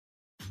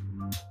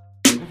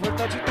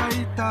acredita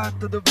aí, tá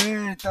tudo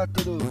bem, tá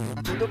tudo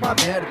uma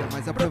merda,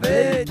 mas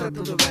aproveita,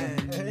 tudo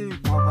bem. Ei,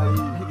 calma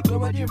aí,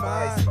 reclama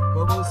demais.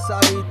 Vamos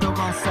sair,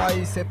 tomar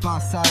açaí, cê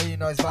passa aí,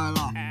 nós vai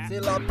lá. Sei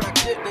lá pra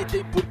quê, nem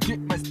tem porquê,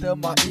 mas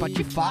tamo aí pra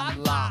te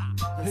falar.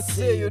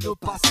 Receio no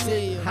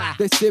passeio,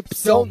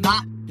 decepção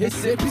na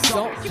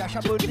recepção. Se acha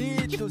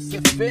bonito, cê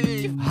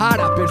feio.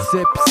 Rara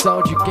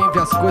percepção de quem vê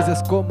as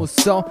coisas como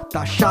são.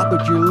 Taxado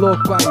de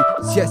louco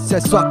aí, se essa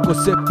é sua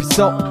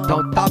concepção.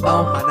 Então tá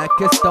bom, mas não é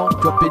questão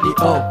de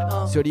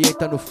opinião. Se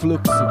orienta no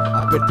fluxo,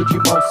 aperto de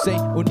mão sem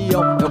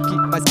união. É o que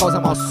mais causa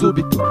mal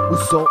súbito. O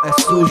som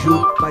é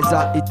sujo, mas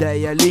a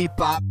ideia é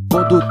limpa.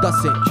 Conduta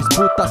sem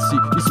disputa, se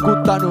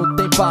escuta não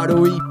tem para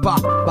o ímpar.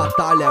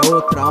 Batalha é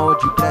outra,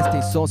 onde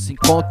Prestensom se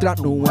encontra.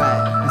 Não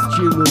é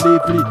estilo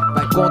livre,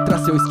 vai contra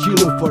seu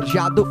estilo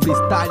forjado.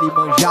 Freestyle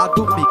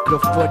manjado,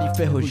 microfone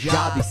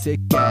enferrujado. E cê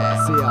quer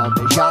ser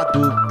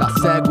almejado, tá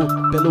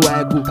cego pelo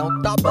ego.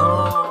 Então tá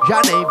bom,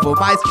 já nem vou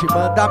mais te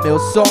mandar meu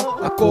som.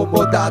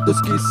 Acomodados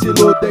que se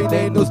iludem,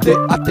 nem nos dê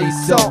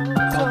atenção.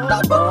 Então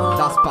tá bom,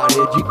 das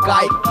paredes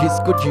cai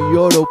disco de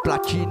ouro ou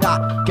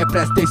platina. Que é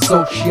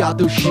Prestensom,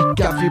 chiado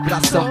chique, a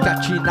vibração que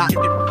atina.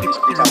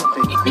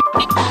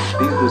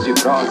 Livros de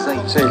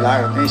prosa, sei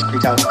lá, não tem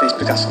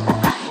explicação.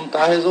 Não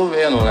tá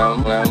resolvendo,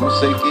 né? Não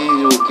sei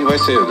o que vai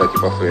ser daqui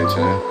pra frente,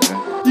 né?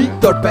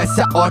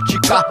 Entorpece a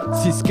ótica,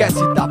 se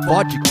esquece da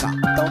vodka.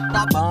 Então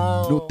tá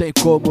bom, não tem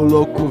como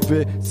louco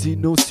ver se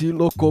não se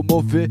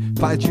locomover.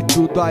 Faz de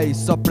tudo aí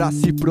só pra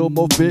se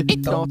promover.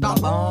 Então tá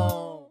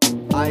bom,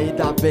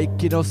 ainda bem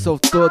que não são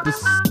todos.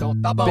 Então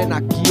tá bom,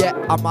 pena que é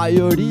a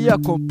maioria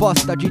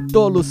composta de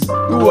tolos.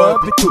 No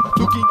âmbito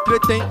do que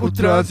entretém o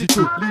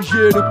trânsito,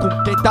 ligeiro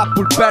com quem tá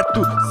por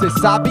perto, cê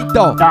sabe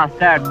então. Tá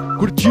certo.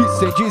 Curtir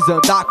sem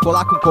desandar,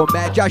 colar com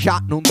comédia já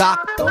não dá.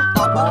 Então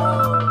tá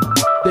bom,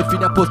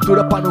 define a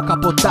postura pra não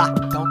capotar.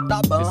 Então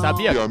tá bom, Você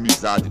sabia? Que a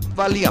amizade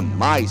valia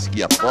mais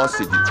que a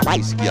posse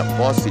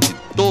de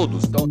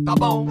todos. Então tá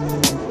bom,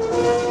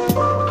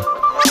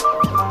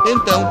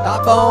 Então, tá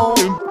bom,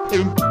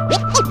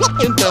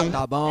 então,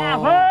 tá bom. Já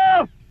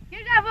vou!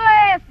 Que já vou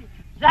é esse?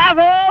 Já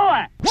vou,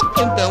 ué!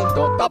 então,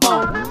 Então tá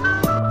bom,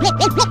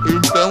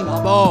 então, tá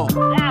bom.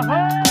 Já vou!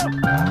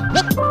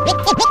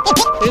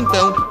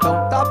 então,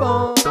 Então tá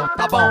bom, então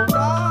tá bom,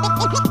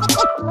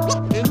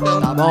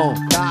 então. tá bom.